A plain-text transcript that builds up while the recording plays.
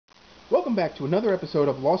Welcome back to another episode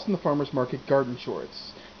of Lost in the Farmer's Market Garden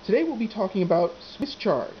Shorts. Today we'll be talking about Swiss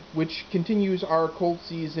Chard, which continues our cold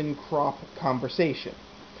season crop conversation.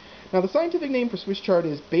 Now the scientific name for Swiss Chard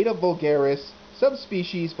is Beta vulgaris,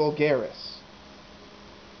 subspecies vulgaris.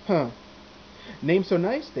 Name so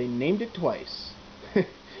nice, they named it twice.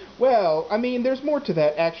 Well, I mean, there's more to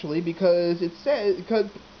that actually, because it says,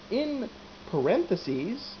 in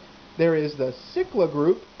parentheses, there is the Cycla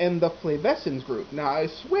group and the Flavescens group. Now, I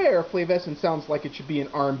swear Flavescens sounds like it should be an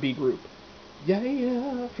R&B group. Yeah,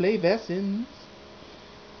 Flavescens.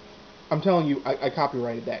 I'm telling you, I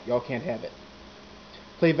copyrighted that. Y'all can't have it.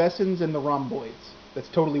 Flavescens and the rhomboids. That's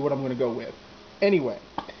totally what I'm going to go with. Anyway,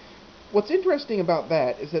 what's interesting about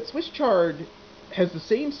that is that Swiss Chard has the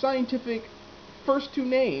same scientific first two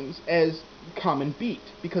names as common beet,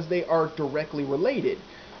 because they are directly related.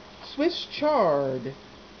 Swiss Chard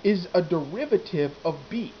is a derivative of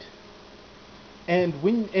beet, and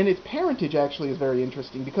its parentage actually is very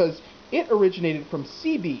interesting because it originated from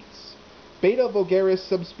sea beets, Beta vulgaris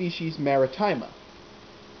subspecies maritima,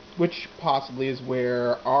 which possibly is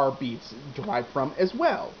where our beets derive from as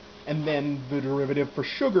well, and then the derivative for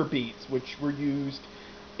sugar beets, which were used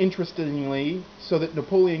interestingly so that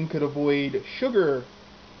Napoleon could avoid sugar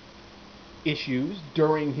issues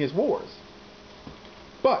during his wars.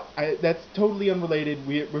 But that's totally unrelated.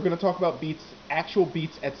 We're going to talk about beets, actual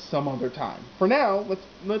beets, at some other time. For now,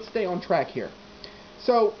 let's stay on track here.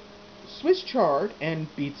 So, Swiss Chard and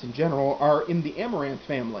beets in general are in the amaranth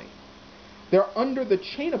family. They're under the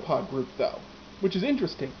chainopod group, though, which is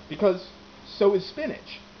interesting because so is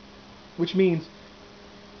spinach, which means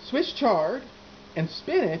Swiss Chard and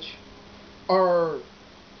spinach are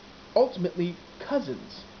ultimately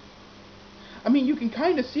cousins. I mean, you can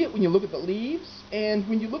kind of see it when you look at the leaves, and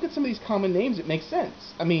when you look at some of these common names, it makes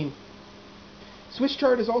sense. I mean, Swiss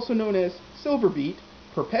Chard is also known as silver beet,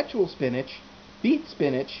 perpetual spinach, beet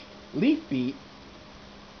spinach, leaf beet,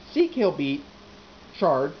 sea kale beet,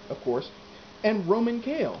 chard, of course, and Roman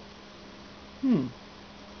kale. Now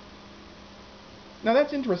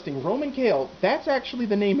that's interesting. Roman kale, that's actually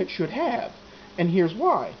the name it should have, and here's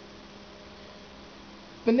why.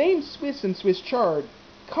 The name Swiss and Swiss Chard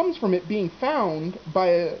comes from it being found by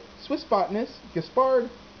a Swiss botanist, Gaspard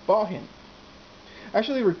Bohin.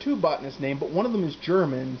 Actually, there were two botanists named, but one of them is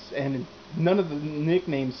German, and none of the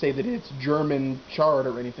nicknames say that it's German chard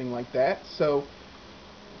or anything like that, so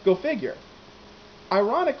go figure.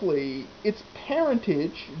 Ironically, its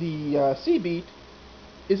parentage, the sea beet,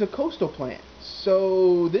 is a coastal plant,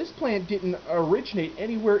 so this plant didn't originate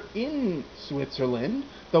anywhere in Switzerland,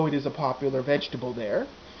 though it is a popular vegetable there.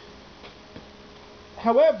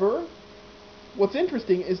 However, what's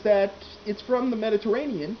interesting is that it's from the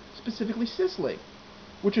Mediterranean, specifically Sicily,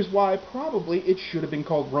 which is why probably it should have been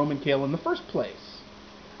called Roman kale in the first place.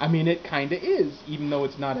 I mean, it kinda is, even though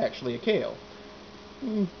it's not actually a kale.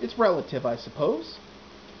 It's relative, I suppose.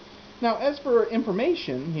 Now, as for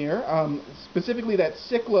information here, specifically that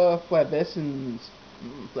Cycla flavescens,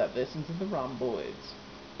 and the rhomboids.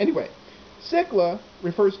 Anyway, Cycla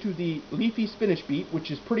refers to the leafy spinach beet, which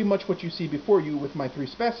is pretty much what you see before you with my three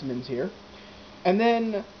specimens here. And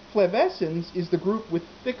then Flavescens is the group with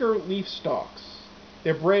thicker leaf stalks.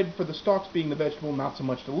 They're bred for the stalks being the vegetable, not so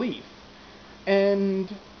much the leaf.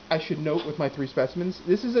 And I should note with my three specimens,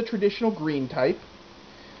 this is a traditional green type.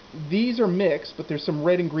 These are mixed, but there's some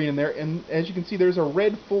red and green in there, and as you can see, there's a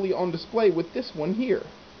red fully on display with this one here.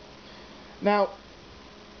 Now,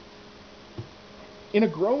 in a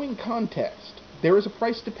growing context, there is a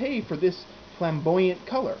price to pay for this flamboyant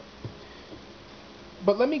color.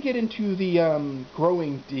 But let me get into the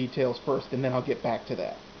growing details first, and then I'll get back to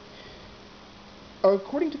that.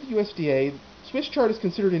 According to the USDA, Swiss Chard is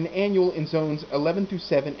considered an annual in zones 11 through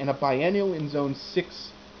 7 and a biennial in zones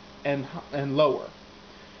 6 and lower.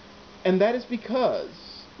 And that is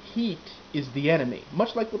because heat is the enemy,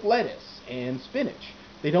 much like with lettuce and spinach.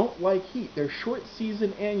 They don't like heat. They're short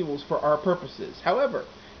season annuals for our purposes. However,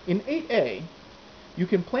 in 8A, you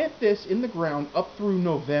can plant this in the ground up through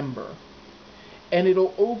November, and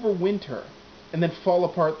it'll overwinter and then fall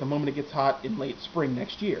apart the moment it gets hot in late spring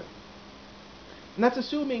next year. And that's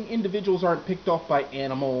assuming individuals aren't picked off by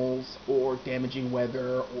animals or damaging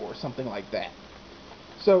weather or something like that.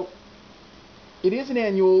 So, it is an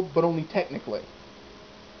annual, but only technically.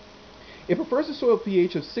 It prefers a soil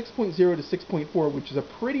pH of 6.0 to 6.4, which is a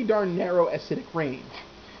pretty darn narrow acidic range.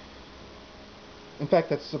 In fact,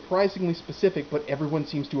 that's surprisingly specific, but everyone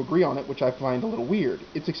seems to agree on it, which I find a little weird.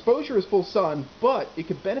 Its exposure is full sun, but it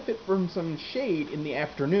could benefit from some shade in the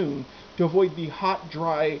afternoon to avoid the hot,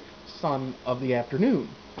 dry sun of the afternoon,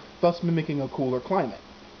 thus mimicking a cooler climate.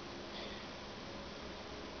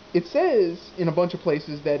 It says in a bunch of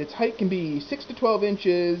places that its height can be 6 to 12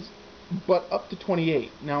 inches, but up to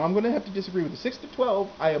 28. Now, I'm going to have to disagree with the 6 to 12,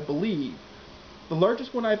 I believe. The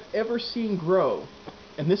largest one I've ever seen grow,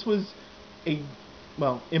 and this was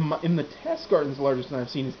well, in the test gardens, the largest one I've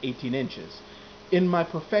seen is 18 inches. In my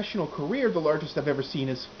professional career, the largest I've ever seen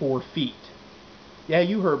is 4 feet. Yeah,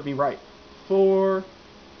 you heard me right. 4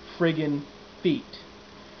 friggin' feet.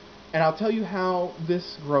 And I'll tell you how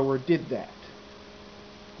this grower did that.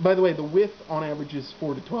 By the way, the width on average is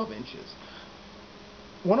 4 to 12 inches.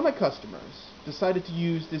 One of my customers decided to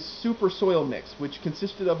use this super soil mix, which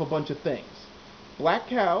consisted of a bunch of things. Black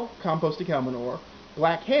cow, composted cow manure,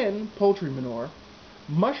 black hen, poultry manure,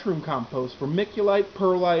 mushroom compost, vermiculite,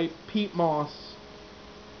 perlite, peat moss,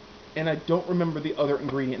 and I don't remember the other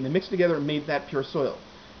ingredient. And they mixed together and made that pure soil.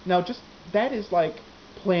 Now, just that is like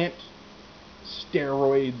plant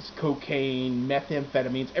steroids, cocaine,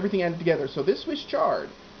 methamphetamines, everything added together. So this Swiss chard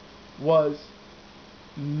was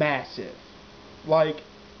massive. Like,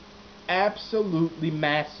 absolutely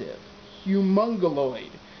massive.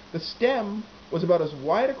 Humongoloid. The stem was about as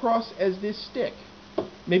wide across as this stick.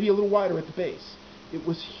 Maybe a little wider at the base. It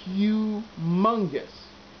was humongous.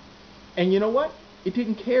 And you know what? It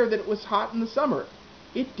didn't care that it was hot in the summer.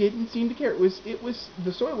 It didn't seem to care.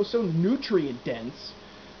 The soil was so nutrient dense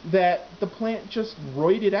that the plant just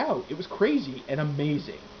roided out. It was crazy and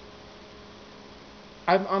amazing.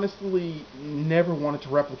 I've honestly never wanted to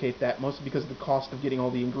replicate that, mostly because of the cost of getting all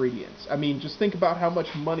the ingredients. I mean, just think about how much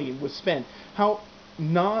money was spent, how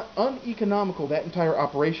not uneconomical that entire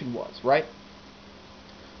operation was, right?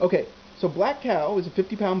 Okay, so black cow is a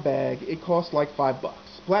 50-pound bag. It costs like $5.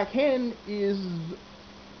 Black hen is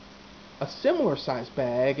a similar size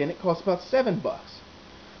bag, and it costs about $7.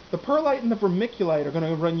 The perlite and the vermiculite are going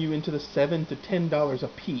to run you into the $7 to $10 a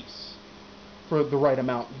piece for the right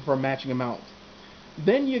amount, for a matching amount.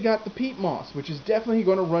 Then you got the peat moss, which is definitely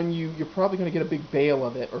going to run you, you're probably going to get a big bale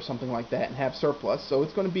of it or something like that and have surplus, so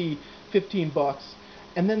it's going to be $15.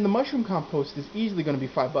 And then the mushroom compost is easily going to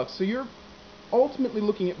be $5. So you're ultimately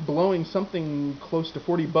looking at blowing something close to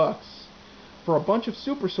 $40 for a bunch of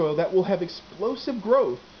super soil that will have explosive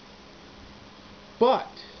growth. But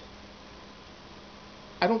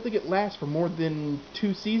I don't think it lasts for more than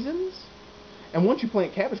 2 seasons. And once you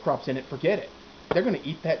plant cabbage crops in it, forget it. They're going to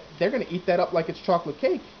eat that. They're going to eat that up like it's chocolate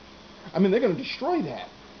cake. I mean, they're going to destroy that.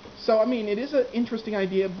 So, I mean, it is an interesting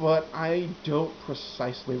idea, but I don't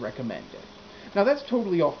precisely recommend it. Now, that's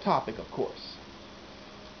totally off topic, of course.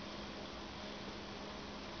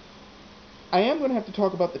 I am going to have to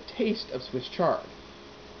talk about the taste of Swiss chard.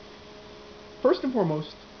 First and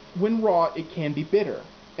foremost, when raw, it can be bitter,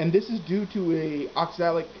 and this is due to a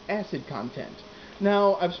oxalic acid content.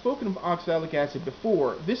 Now, I've spoken of oxalic acid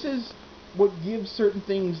before. This is what gives certain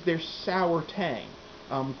things their sour tang.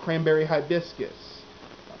 Cranberry hibiscus,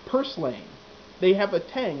 purslane, they have a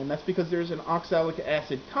tang, and that's because there's an oxalic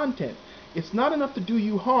acid content. It's not enough to do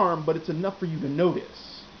you harm, but it's enough for you to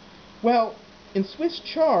notice. Well, in Swiss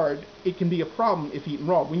chard, it can be a problem if eaten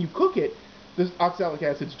raw. When you cook it, the oxalic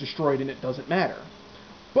acid's destroyed and it doesn't matter.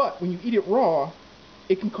 But when you eat it raw,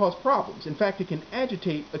 it can cause problems. In fact, it can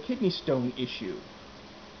agitate a kidney stone issue.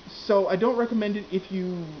 So I don't recommend it if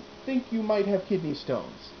you think you might have kidney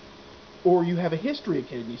stones, or you have a history of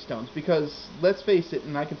kidney stones, because let's face it,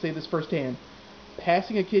 and I can say this firsthand,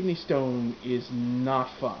 passing a kidney stone is not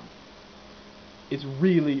fun. It's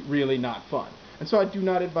really, really not fun. And so I do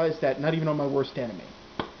not advise that, not even on my worst enemy.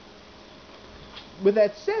 With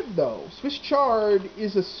that said, though, Swiss chard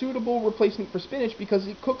is a suitable replacement for spinach because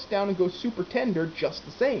it cooks down and goes super tender just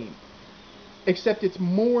the same. Except it's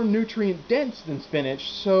more nutrient dense than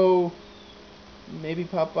spinach, so maybe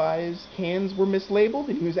Popeye's cans were mislabeled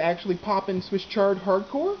and he was actually popping Swiss chard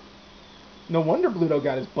hardcore? No wonder Bluto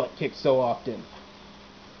got his butt kicked so often.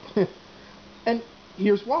 And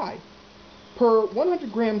here's why. Per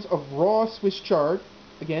 100 grams of raw Swiss chard,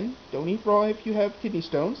 again, don't eat raw if you have kidney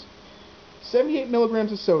stones, 78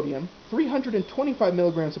 milligrams of sodium, 325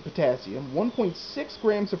 milligrams of potassium, 1.6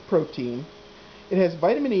 grams of protein. It has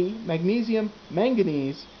vitamin E, magnesium,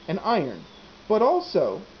 manganese, and iron. But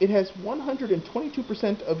also, it has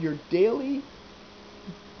 122% of your daily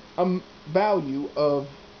value of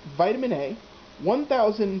vitamin A,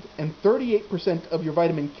 1,038% of your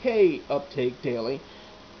vitamin K uptake daily,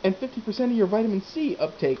 and 50% of your vitamin C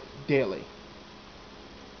uptake daily.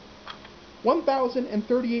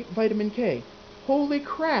 1,038 vitamin K. Holy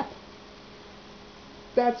crap!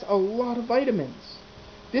 That's a lot of vitamins.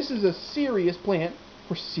 This is a serious plant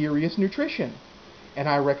for serious nutrition, and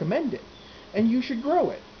I recommend it. And you should grow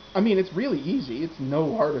it. I mean, it's really easy. It's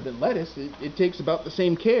no harder than lettuce. It takes about the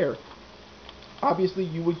same care. Obviously,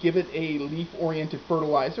 you would give it a leaf-oriented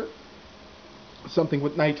fertilizer, something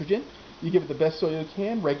with nitrogen. You give it the best soil you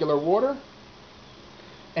can, regular water,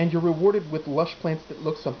 and you're rewarded with lush plants that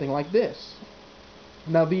look something like this.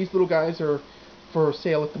 Now, these little guys are for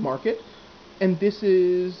sale at the market, and this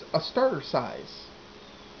is a starter size,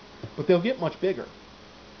 but they'll get much bigger.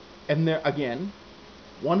 And they're, again,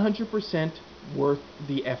 100% worth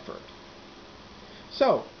the effort.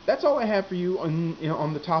 So, that's all I have for you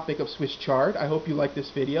on the topic of Swiss chard. I hope you like this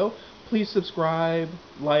video. Please subscribe,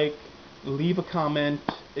 like, leave a comment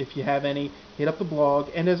if you have any, hit up the blog,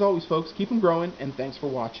 and as always folks, keep them growing, and thanks for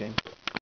watching.